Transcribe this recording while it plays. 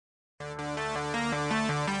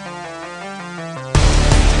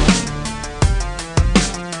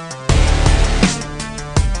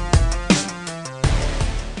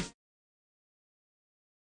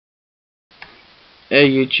Hey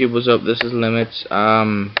YouTube, what's up? This is Limits.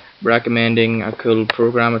 Recommending a cool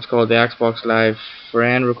program. It's called the Xbox Live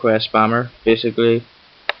Friend Request Spammer. Basically,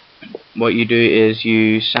 what you do is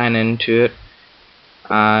you sign into it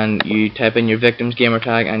and you type in your victim's gamer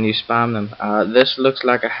tag and you spam them. This looks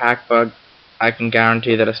like a hack bug. I can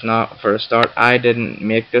guarantee that it's not. For a start, I didn't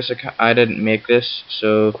make this.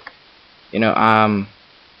 So I'm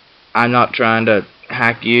not trying to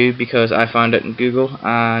hack you because I found it in Google,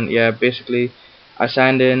 and yeah, basically I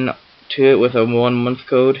signed in to it with a 1-month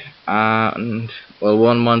code and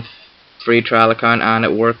 1-month free trial account, and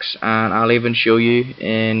it works. And I'll even show you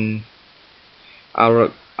in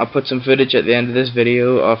I'll put some footage at the end of this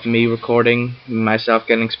video of me recording myself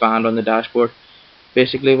getting spammed on the dashboard.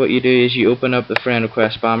 Basically what you do is you open up the friend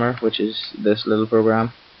request spammer, which is this little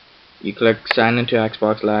program. You click sign into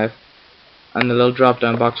Xbox Live, and the little drop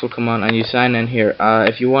down box will come on and you sign in here.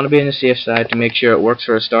 If you want to be on the safe side to make sure it works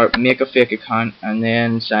for a start, make a fake account and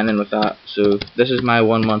then sign in with that. So this is my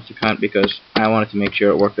 1-month account because I wanted to make sure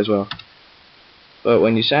it worked as well. But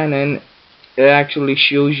when you sign in, it actually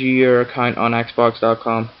shows you your account on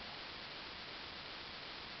Xbox.com.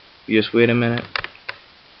 You just wait a minute.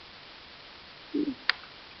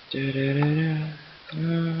 Come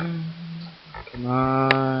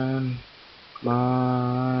on, come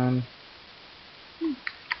on.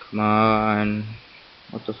 Come on.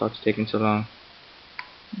 What the fuck's taking so long?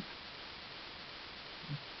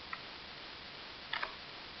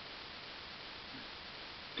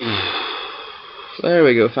 There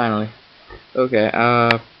we go, finally. Okay,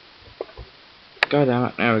 god damn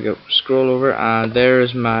it, there we go. Scroll over and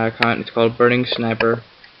there's my account. It's called Burning Sniper.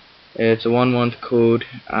 It's a 1-month code,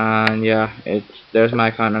 and yeah, there's my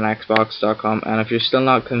account on Xbox.com. And if you're still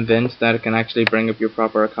not convinced that it can actually bring up your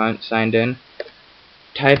proper account signed in,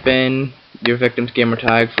 type in your victim's gamer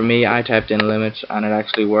tag. For me, I typed in Limits and it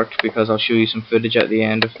actually worked, because I'll show you some footage at the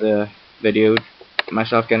end of the video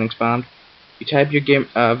myself getting spammed. You type your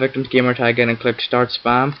victim's gamer tag in and click start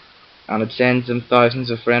spam, and it sends them thousands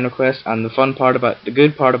of friend requests. And the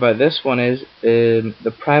good part about this one is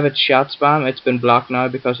the private chat spam. It's been blocked now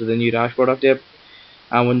because of the new dashboard update,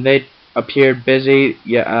 and when they appeared busy,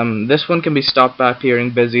 this one can be stopped by appearing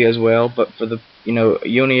busy as well. But for the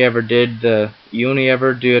you only ever do it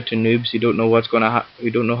to noobs who don't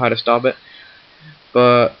know how to stop it.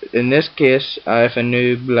 But in this case, if a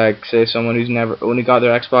noob, like say someone who's only got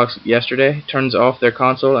their Xbox yesterday, turns off their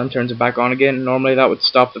console and turns it back on again, normally that would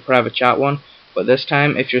stop the private chat one. But this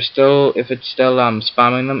time, if it's still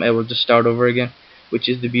spamming them, it will just start over again, which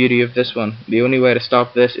is the beauty of this one. The only way to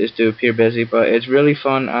stop this is to appear busy, but it's really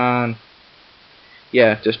fun, and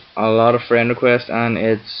yeah, just a lot of friend requests, and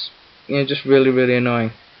it's just really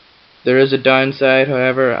annoying. There is a downside,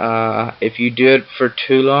 however. If you do it for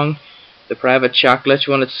too long, the private chat glitch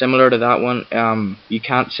one, it's similar to that one. You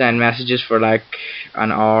can't send messages for like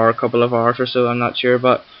an hour, a couple of hours or so, I'm not sure,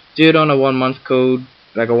 but do it on a 1-month code,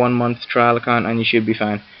 like a 1-month trial account, and you should be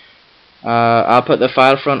fine. I'll put the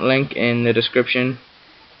file front link in the description.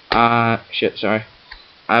 The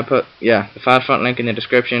file front link in the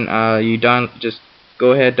description. Just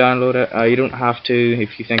go ahead, download it. You don't have to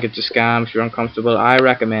if you think it's a scam, if you're uncomfortable. I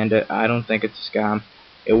recommend it. I don't think it's a scam.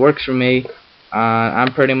 It works for me.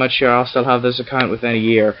 I'm pretty much sure I'll still have this account within a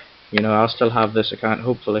year. I'll still have this account,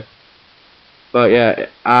 hopefully. But yeah,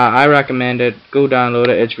 I recommend it. Go download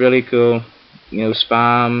it. It's really cool.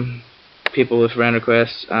 Spam people with friend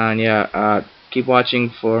requests, and yeah, keep watching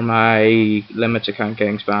for my Limits account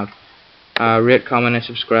getting spammed. Rate, comment, and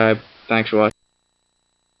subscribe. Thanks for watching.